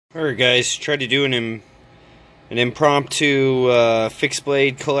Alright guys, tried to do an impromptu fixed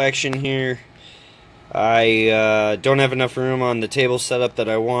blade collection here. I don't have enough room on the table setup that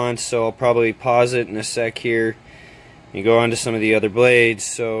I want, so I'll probably pause it in a sec here and go on to some of the other blades.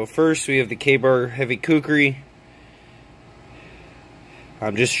 So first we have the Ka-Bar Heavy Kukri.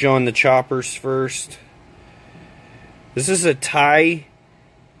 I'm just showing the choppers first. This is a Thai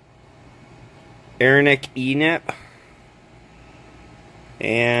Aranek E-Net.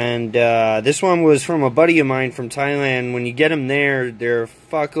 And this one was from a buddy of mine from Thailand. When you get them there, they're a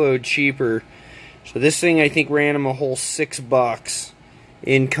fuckload cheaper. So this thing I think ran him a whole $6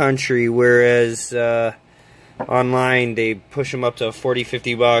 in country, whereas online they push them up to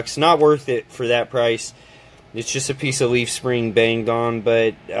 $40-50. Not worth it for that price. It's just a piece of leaf spring banged on,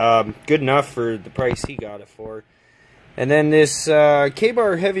 but good enough for the price he got it for. And then this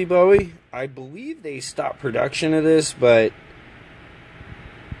Ka-Bar Heavy Bowie, I believe they stopped production of this, but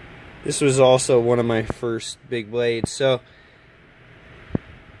this was also one of my first big blades. So,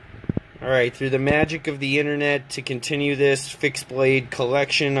 alright, through the magic of the internet, to continue this fixed blade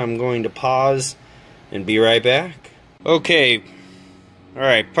collection, I'm going to pause and be right back. Okay,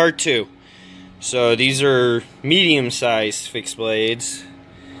 alright, part 2. So these are medium-sized fixed blades.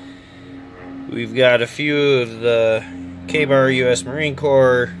 We've got a few of the Ka-Bar US Marine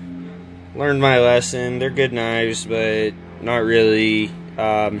Corps. Learned my lesson. They're good knives, but not really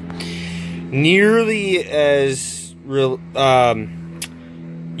nearly as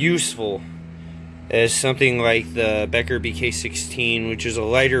useful as something like the Becker BK16, which is a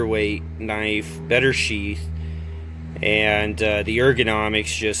lighter weight knife, better sheath, and the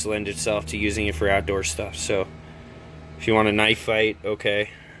ergonomics just lend itself to using it for outdoor stuff. So if you want a knife fight, okay,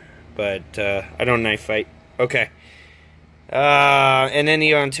 but I don't knife fight. Okay. And then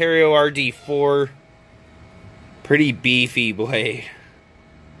the Ontario RD4, pretty beefy blade.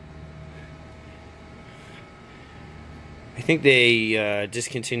 I think they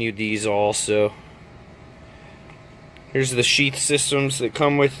discontinued these also. Here's the sheath systems that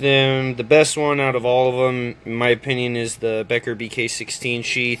come with them. The best one out of all of them, in my opinion, is the Becker BK16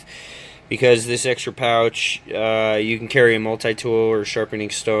 sheath, because this extra pouch, you can carry a multi-tool or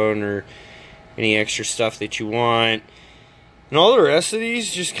sharpening stone or any extra stuff that you want. And all the rest of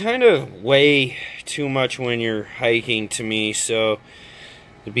these just kind of weigh too much when you're hiking to me, so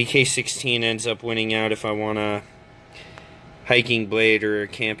the BK16 ends up winning out if I want a hiking blade or a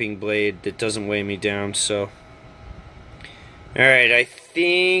camping blade that doesn't weigh me down. So alright, I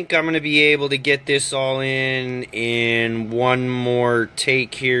think I'm going to be able to get this all in one more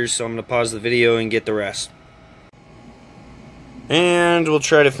take here, so I'm going to pause the video and get the rest. And we'll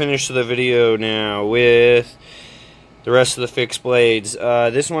try to finish the video now with the rest of the fixed blades.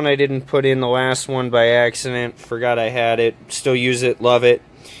 This one I didn't put in the last one by accident. Forgot I had it. Still use it. Love it.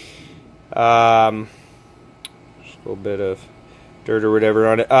 Just a little bit of dirt or whatever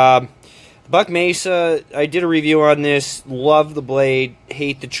on it. Buck Mesa, I did a review on this. Love the blade.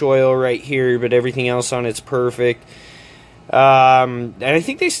 Hate the choil right here, but everything else on it's perfect. And I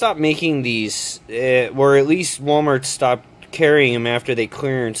think they stopped making these, or at least Walmart stopped carrying them after they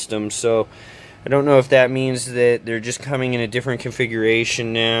clearanced them. So I don't know if that means that they're just coming in a different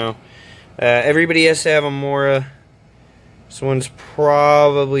configuration now. Everybody has to have a Mora. This one's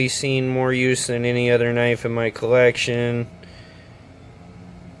probably seen more use than any other knife in my collection.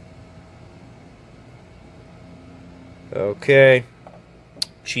 Okay.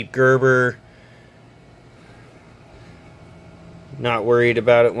 Cheap Gerber. Not worried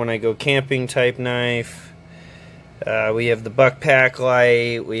about it when I go camping type knife. We have the Buck Pack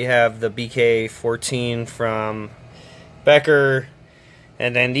Light, we have the BK14 from Becker,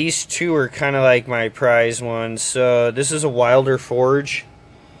 and then these two are kind of like my prize ones. So this is a Wilder Forge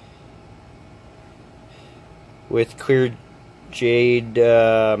with clear jade.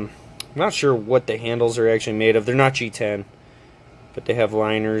 I'm not sure what the handles are actually made of. They're not G10, but they have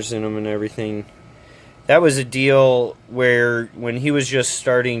liners in them and everything. That was a deal where when he was just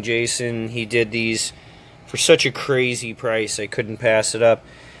starting Jason, he did these for such a crazy price, I couldn't pass it up.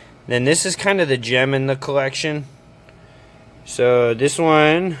 Then this is kind of the gem in the collection. So this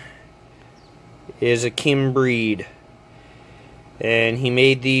one is a Kim Breed, and he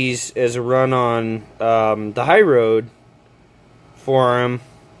made these as a run on the high road for him.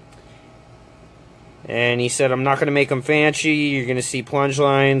 And he said, I'm not going to make them fancy, you're going to see plunge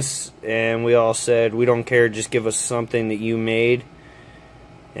lines. And we all said, we don't care, just give us something that you made.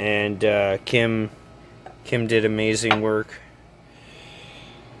 And Kim did amazing work.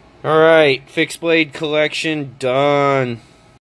 Alright, fixed blade collection done.